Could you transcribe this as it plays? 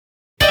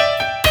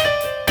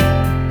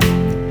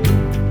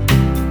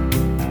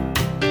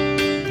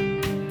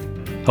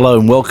Hello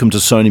and welcome to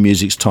Sony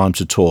Music's Time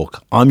to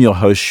Talk. I'm your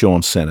host,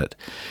 Sean Sennett.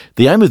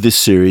 The aim of this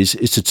series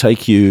is to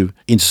take you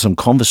into some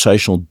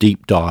conversational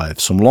deep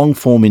dives, some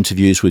long-form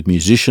interviews with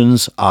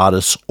musicians,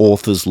 artists,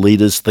 authors,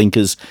 leaders,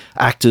 thinkers,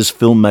 actors,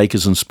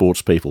 filmmakers and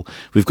sports people.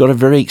 We've got a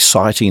very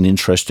exciting and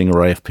interesting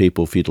array of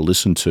people for you to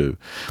listen to.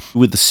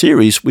 With the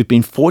series, we've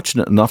been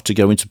fortunate enough to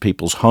go into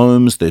people's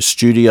homes, their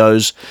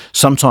studios,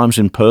 sometimes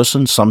in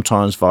person,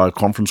 sometimes via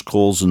conference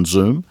calls and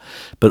Zoom,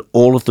 but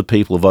all of the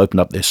people have opened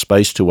up their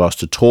space to us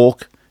to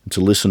talk, to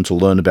listen, to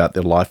learn about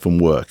their life and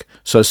work.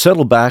 So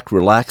settle back,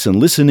 relax and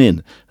listen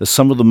in as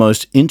some of the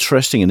most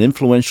interesting and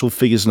influential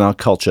figures in our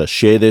culture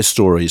share their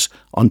stories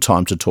on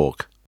Time to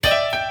Talk.